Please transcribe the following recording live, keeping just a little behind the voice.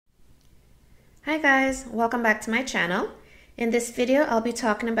guys, welcome back to my channel. In this video, I'll be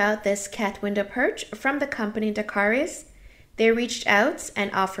talking about this cat window perch from the company Dracarys. They reached out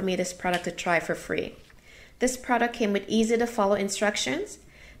and offered me this product to try for free. This product came with easy to follow instructions.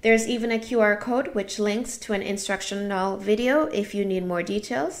 There's even a QR code which links to an instructional video if you need more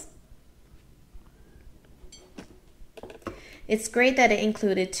details. It's great that it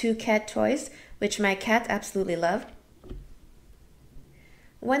included 2 cat toys, which my cat absolutely loved.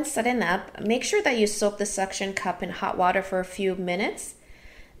 When setting up, make sure that you soak the suction cup in hot water for a few minutes.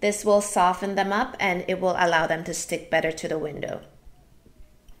 This will soften them up and it will allow them to stick better to the window.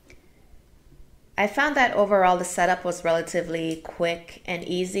 I found that overall the setup was relatively quick and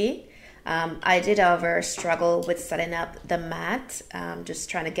easy. I did, however, struggle with setting up the mat, just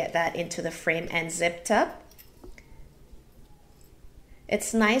trying to get that into the frame and zipped up.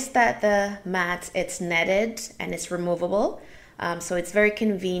 It's nice that the mat, it's netted and it's removable. So it's very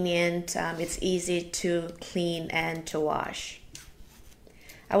convenient, it's easy to clean and to wash.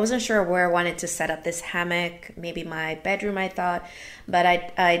 I wasn't sure where I wanted to set up this hammock, maybe my bedroom I thought, but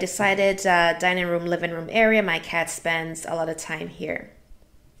I decided dining room, living room area. My cat spends a lot of time here.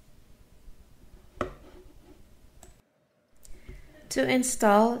 To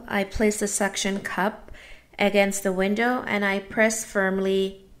install, I place the suction cup against the window and I press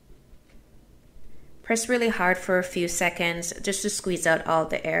really hard for a few seconds just to squeeze out all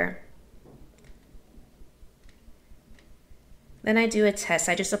the air. Then I do a test.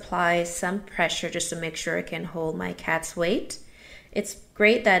 I just apply some pressure just to make sure it can hold my cat's weight. It's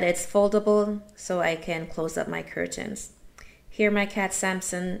great that it's foldable so I can close up my curtains. Here my cat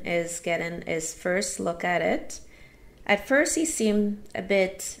Samson is getting his first look at it. At first he seemed a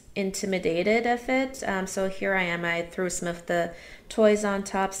bit intimidated of it, so here I am. I threw some of the toys on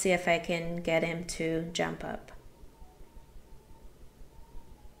top, see if I can get him to jump up.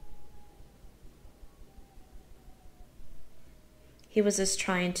 He was just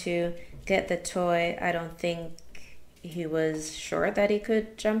trying to get the toy. I don't think he was sure that he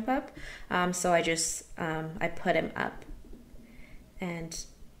could jump up, so I put him up. And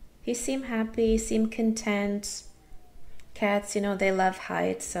he seemed happy, seemed content. Cats, you know, they love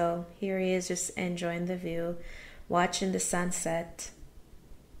height, so here he is just enjoying the view, watching the sunset.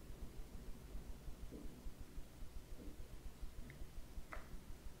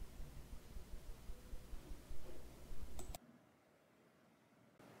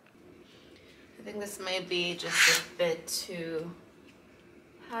 I think this may be just a bit too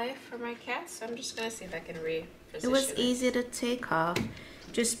high for my cat, so I'm just gonna see if I can reposition it. It was easy to take off.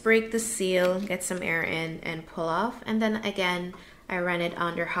 Just break the seal, get some air in and pull off, and then again I ran it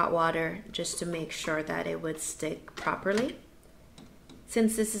under hot water just to make sure that it would stick properly.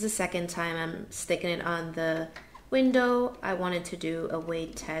 Since this is the second time I'm sticking it on the window, I wanted to do a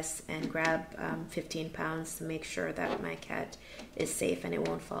weight test and grab 15 pounds to make sure that my cat is safe and it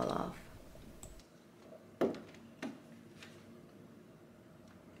won't fall off.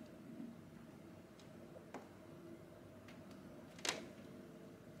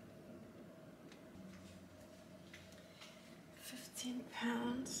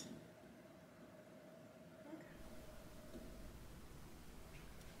 £15.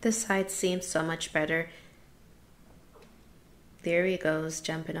 This side seems so much better. There he goes,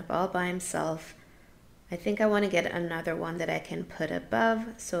 jumping up all by himself. I think I want to get another one that I can put above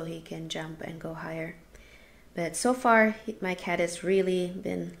so he can jump and go higher. But so far, my cat has really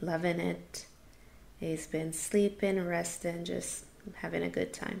been loving it. He's been sleeping, resting, just having a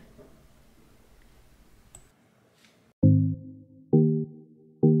good time.